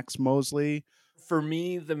about Max Mosley? For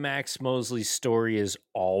me, the Max Mosley story is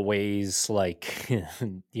always like,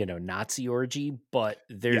 Nazi orgy, but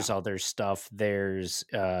there's other stuff. There's,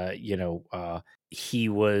 he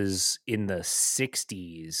was in the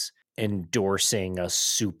 60s endorsing a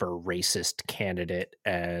super racist candidate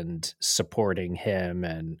and supporting him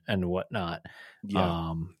and whatnot.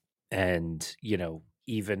 Yeah. And,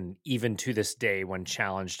 even to this day, when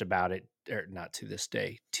challenged about it, or not to this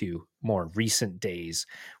day, to more recent days,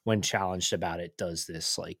 when challenged about it, does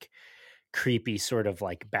this like creepy sort of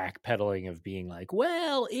like backpedaling of being like,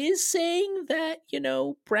 well, is saying that,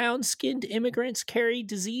 brown skinned immigrants carry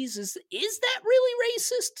disease, is that really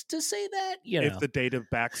racist to say that? If the data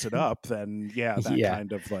backs it up, then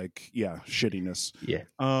kind of like, shittiness. Yeah.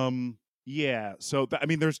 Yeah. So,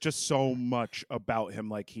 there's just so much about him.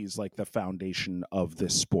 Like, he's like the foundation of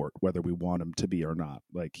this sport, whether we want him to be or not.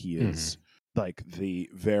 Like, he is like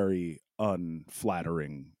the very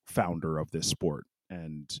unflattering founder of this sport.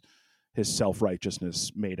 And his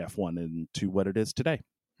self-righteousness made F1 into what it is today.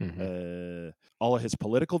 All of his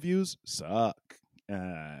political views suck.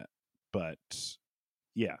 But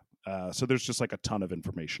yeah. So there's just like a ton of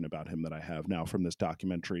information about him that I have now from this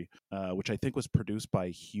documentary, which I think was produced by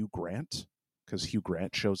Hugh Grant, because Hugh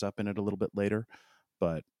Grant shows up in it a little bit later.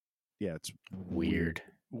 But yeah, it's weird.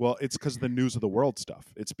 Well, it's because of the News of the World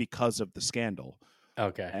stuff. It's because of the scandal.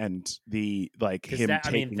 Okay. And the like him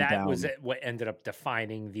taking down. Was what ended up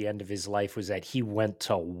defining the end of his life, was that he went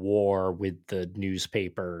to war with the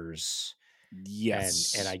newspapers.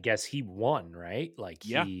 Yes. And I guess he won, right? Like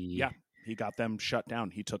he got them shut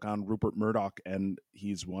down. He took on Rupert Murdoch, and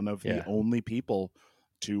he's one of the only people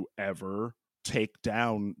to ever take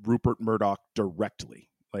down Rupert Murdoch directly.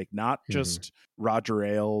 Like, not just Roger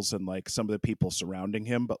Ailes and like some of the people surrounding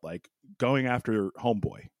him, but like going after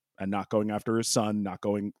homeboy and not going after his son, not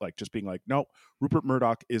going like just being like, no, Rupert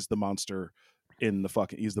Murdoch is the monster in the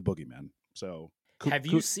he's the boogeyman. So have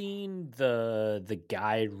you seen the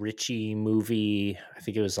Guy Ritchie movie? I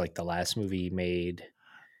think it was like the last movie he made.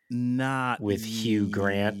 Not with Hugh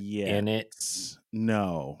Grant in it.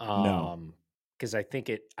 No. Because I think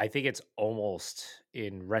it's almost,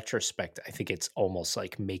 in retrospect, I think it's almost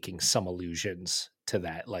like making some allusions to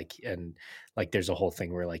that. Like, and like there's a whole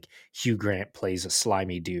thing where like Hugh Grant plays a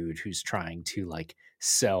slimy dude who's trying to like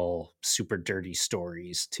sell super dirty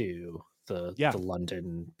stories to the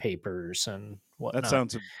London papers and whatnot. That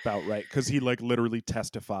sounds about right, because he like literally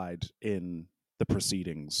testified in the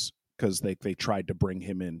proceedings, because they tried to bring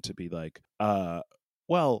him in to be like,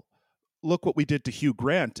 well, look what we did to Hugh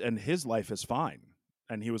Grant, and his life is fine.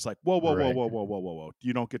 And he was like, whoa, whoa, whoa, Right. whoa, whoa, whoa, whoa, whoa.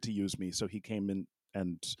 You don't get to use me. So he came in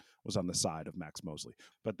and was on the side of Max Mosley.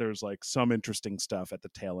 But there's like some interesting stuff at the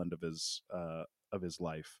tail end of his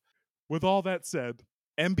life. With all that said,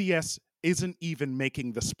 MBS isn't even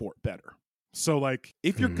making the sport better. So like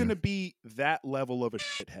if you're going to be that level of a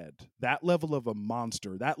shithead, that level of a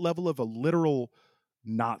monster, that level of a literal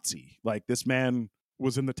Nazi, like this man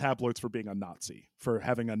was in the tabloids for being a Nazi, for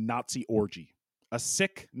having a Nazi orgy. A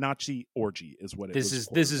sick Nazi orgy is what it was.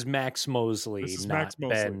 This is Max Mosley, This is not Max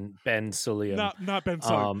Mosley. Ben Sulayem. Not Ben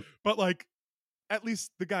Sulayem. But like at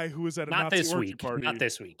least the guy who was at a not Nazi this orgy week. party. Not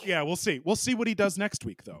this week. Yeah, we'll see. We'll see what he does next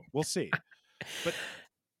week, though. We'll see. But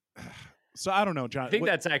so I don't know, John. I think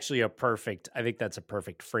that's actually a perfect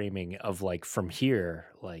framing of like from here.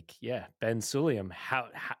 Like, yeah, Ben Sulayem. How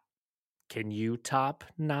can you top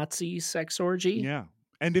Nazi sex orgy? Yeah,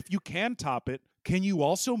 and if you can top it, can you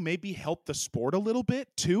also maybe help the sport a little bit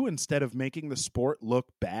too, instead of making the sport look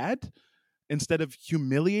bad, instead of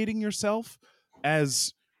humiliating yourself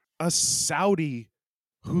as a Saudi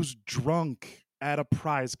who's drunk at a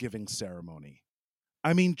prize giving ceremony?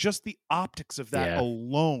 I mean, just the optics of that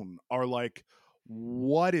alone are like,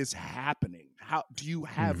 what is happening? How do you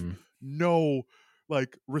have no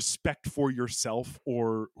like respect for yourself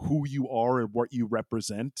or who you are and what you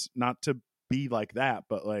represent? Not to be like that,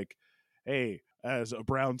 but like, hey, as a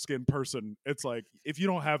brown skinned person, it's like if you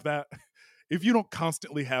don't have that, if you don't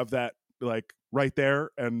constantly have that like right there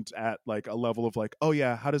and at like a level of like, oh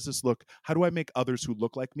yeah, how does this look? How do I make others who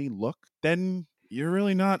look like me look? Then you're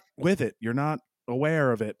really not with it. You're not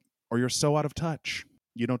aware of it, or you're so out of touch.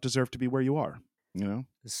 You don't deserve to be where you are, you know?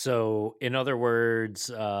 So in other words,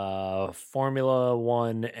 Formula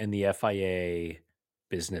One and the FIA,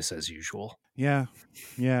 business as usual. Yeah,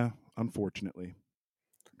 unfortunately.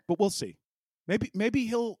 But we'll see. Maybe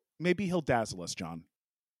he'll dazzle us, John.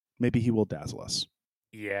 Maybe he will dazzle us.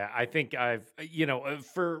 Yeah, I think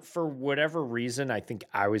for whatever reason, I think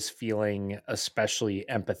I was feeling especially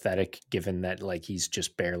empathetic given that like he's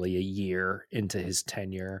just barely a year into his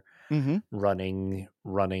tenure running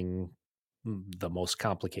the most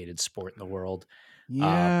complicated sport in the world.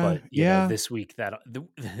 But this week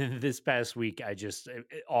this past week, I just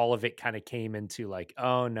all of it kind of came into like,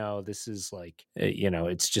 oh no, this is like,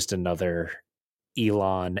 it's just another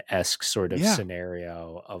Elon-esque sort of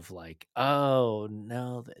scenario of like, oh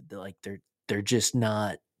no, like they're just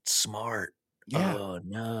not smart. Yeah. Oh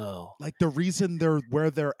no. Like the reason they're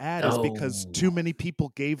where they're at is because too many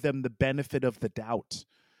people gave them the benefit of the doubt.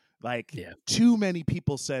 Like too many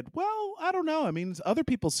people said, well, I don't know. I mean, other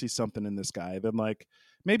people see something in this guy. Then like,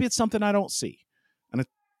 maybe it's something I don't see. And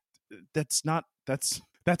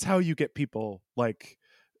that's how you get people like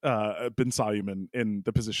Ben Sulayem in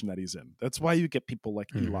the position that he's in. That's why you get people like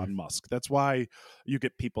Elon Musk. That's why you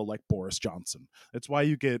get people like Boris Johnson. That's why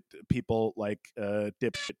you get people like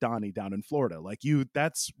dipshit Donnie down in Florida. Like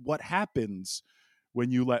that's what happens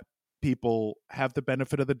when you let people have the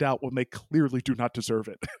benefit of the doubt when they clearly do not deserve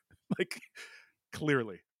it. Like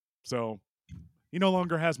clearly. So he no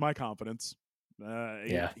longer has my confidence.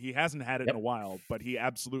 He hasn't had it in a while, but he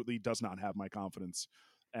absolutely does not have my confidence.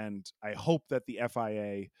 And I hope that the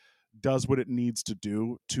FIA does what it needs to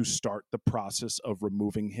do to start the process of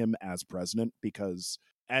removing him as president, because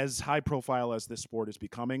as high profile as this sport is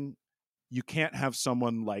becoming, you can't have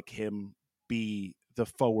someone like him be the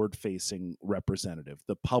forward-facing representative,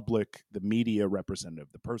 the public, the media representative,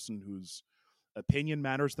 the person whose opinion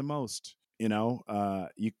matters the most. You know,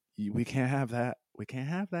 we can't have that. We can't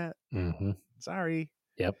have that. Sorry.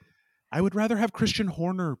 Yep. I would rather have Christian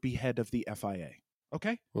Horner be head of the FIA.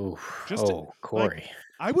 Okay. Corey.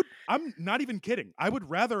 Like, I'm not even kidding. I would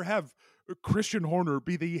rather have Christian Horner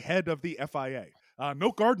be the head of the FIA.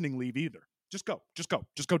 No gardening leave either. Just go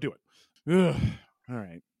do it. Ugh. All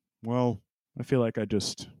right. Well, I feel like I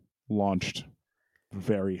just launched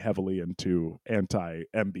very heavily into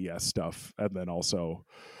anti-MBS stuff, and then also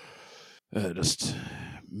just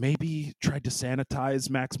maybe tried to sanitize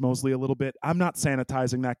Max Mosley a little bit. I'm not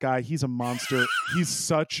sanitizing that guy. He's a monster. He's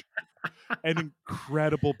such an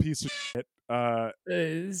incredible piece of shit.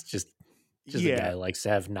 It's just a guy who likes to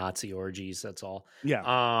have Nazi orgies. That's all.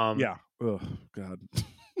 Yeah. Yeah. Oh God.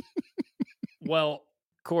 Well,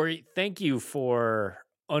 Corey, thank you for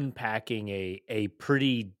unpacking a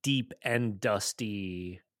pretty deep and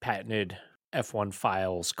dusty patented F1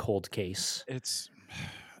 Files cold case.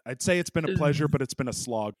 I'd say it's been a pleasure, but it's been a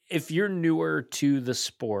slog. If you're newer to the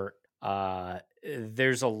sport,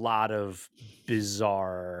 there's a lot of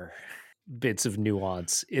bizarre bits of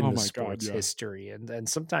nuance in the sport's history and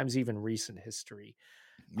sometimes even recent history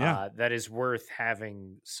that is worth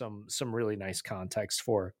having some really nice context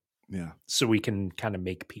for. Yeah. so we can kind of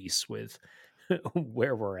make peace with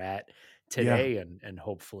where we're at today and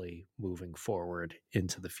hopefully moving forward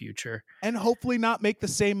into the future. And hopefully not make the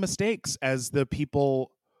same mistakes as the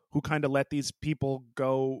people who kind of let these people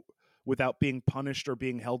go without being punished or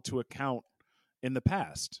being held to account in the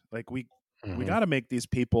past. Like we got to make these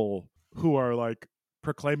people who are like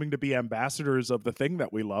proclaiming to be ambassadors of the thing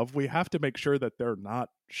that we love, we have to make sure that they're not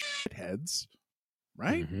shitheads,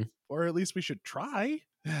 right? Or at least we should try.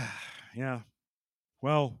 Yeah.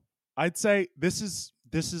 Well, I'd say this is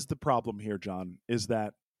the problem here, John, is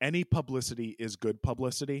that any publicity is good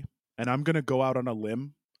publicity. And I'm going to go out on a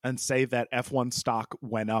limb and say that F1 stock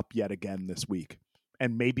went up yet again this week.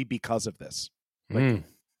 And maybe because of this. Like,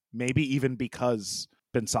 maybe even because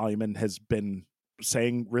Ben Sulayem has been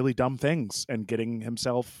saying really dumb things and getting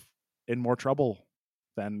himself in more trouble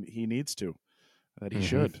than he needs to, that he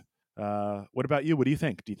should. What about you? What do you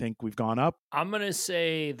think? Do you think we've gone up? I'm going to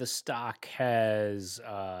say the stock has,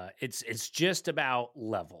 it's just about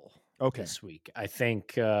level. Okay. This week. I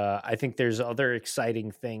think there's other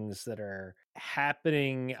exciting things that are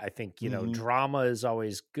happening. I think, you know, drama is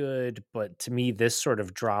always good, but to me, this sort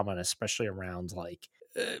of drama, and especially around like,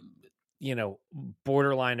 you know,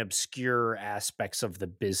 borderline obscure aspects of the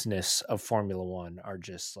business of Formula One are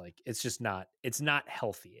just like, it's not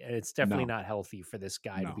healthy. And it's definitely not healthy for this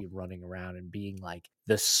guy to be running around and being like,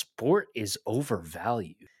 the sport is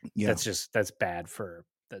overvalued. Yeah. That's bad for,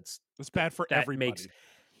 that's bad for everybody.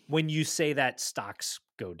 When you say that, stocks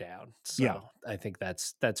go down. So yeah. I think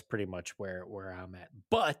that's pretty much where I'm at.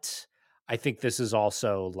 But I think this is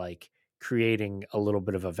also like creating a little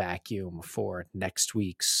bit of a vacuum for next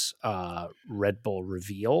week's Red Bull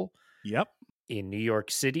reveal. Yep. In New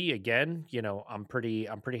York City again. You know, I'm pretty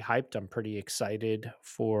hyped. I'm pretty excited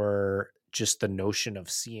for just the notion of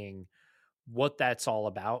seeing what that's all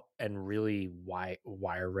about and really why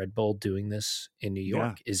are Red Bull doing this in New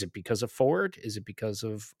York? Yeah. Is it because of Ford? Is it because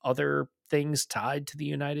of other things tied to the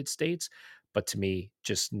United States? But to me,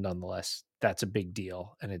 just nonetheless, that's a big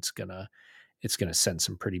deal, and it's gonna send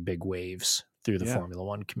some pretty big waves through the Formula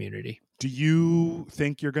One community. Do you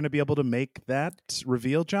think you're going to be able to make that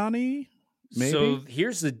reveal, Johnny? Maybe? So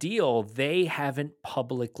here's the deal. They haven't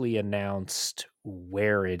publicly announced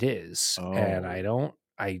where it is. And I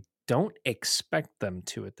don't expect them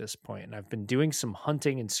to at this point. And I've been doing some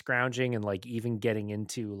hunting and scrounging and like even getting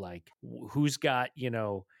into like who's got, you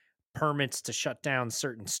know, permits to shut down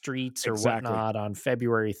certain streets or whatnot on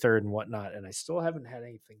February 3rd and whatnot. And I still haven't had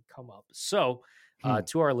anything come up. So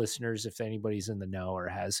to our listeners, if anybody's in the know or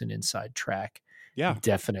has an inside track,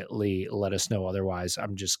 definitely let us know. Otherwise,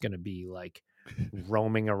 I'm just going to be like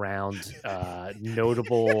roaming around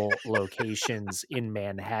notable locations in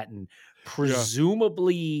Manhattan,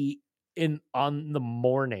 presumably on the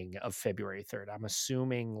morning of February 3rd. I'm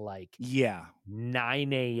assuming like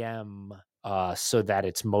 9 a.m. So that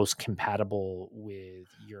it's most compatible with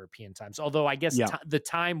European times. Although I guess the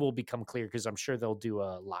time will become clear because I'm sure they'll do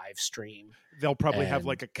a live stream. They'll probably have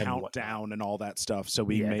like a countdown and all that stuff. So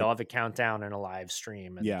they'll have a countdown and a live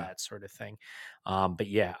stream and that sort of thing. But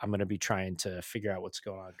yeah, I'm going to be trying to figure out what's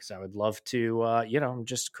going on because I would love to, I'm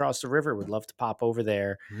just across the river. Would love to pop over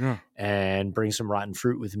there and bring some rotten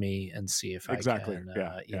fruit with me and see if I can,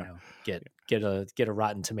 get a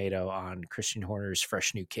rotten tomato on Christian Horner's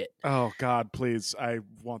fresh new kit. Oh God, please! I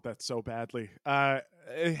want that so badly.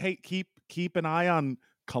 Hey, keep an eye on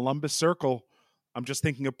Columbus Circle. I'm just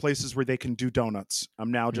thinking of places where they can do donuts.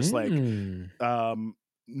 I'm now just like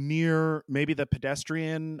near maybe the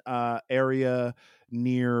pedestrian area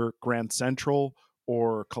near Grand Central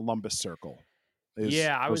or Columbus Circle.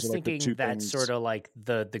 I was thinking that's sort of like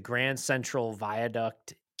the Grand Central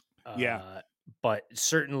Viaduct. But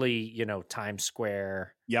certainly, you know, Times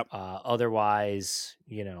Square. Yep. Otherwise,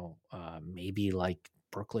 you know, maybe like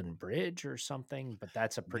Brooklyn Bridge or something. But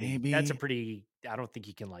that's a pretty. I don't think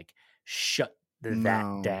you can like shut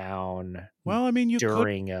that down. Well, I mean, you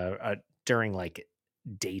during during like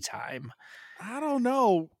daytime. I don't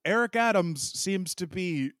know. Eric Adams seems to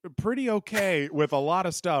be pretty okay with a lot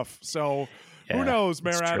of stuff. So who knows,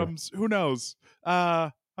 Mayor Adams? Who knows?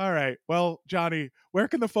 All right. Well, Johnny, where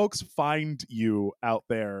can the folks find you out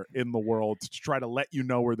there in the world to try to let you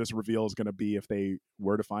know where this reveal is going to be if they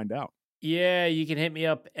were to find out? Yeah, you can hit me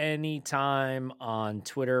up anytime on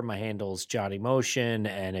Twitter. My handle's Johnny Motion.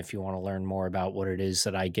 And if you want to learn more about what it is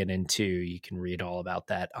that I get into, you can read all about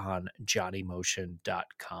that on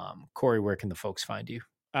johnnymotion.com. Corey, where can the folks find you?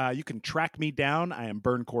 You can track me down. I am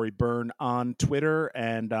Burn Corey Burn on Twitter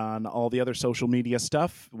and on all the other social media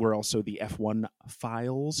stuff. We're also the F1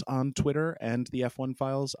 Files on Twitter and the F1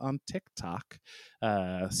 Files on TikTok.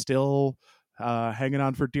 Still hanging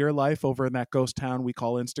on for dear life over in that ghost town we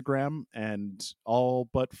call Instagram, and all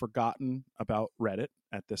but forgotten about Reddit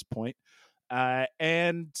at this point.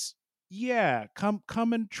 And yeah, come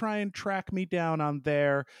and try and track me down on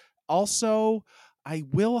there. Also, I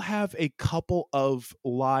will have a couple of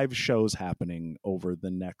live shows happening over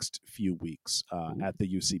the next few weeks at the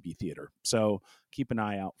UCB Theater. So keep an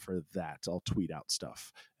eye out for that. I'll tweet out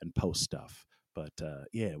stuff and post stuff. But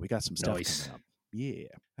yeah, we got some stuff coming up. Yeah.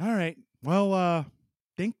 All right. Well,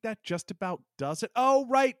 think that just about does it. Oh,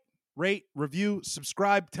 right. Rate, review,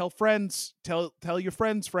 subscribe, tell friends, tell your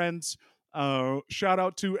friends. Shout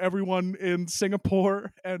out to everyone in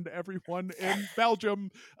Singapore and everyone in Belgium.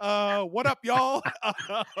 What up, y'all?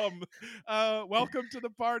 Welcome to the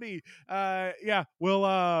party. Yeah,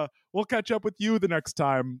 we'll catch up with you the next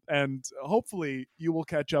time, and hopefully you will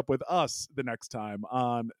catch up with us the next time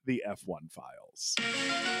on the F1 Files.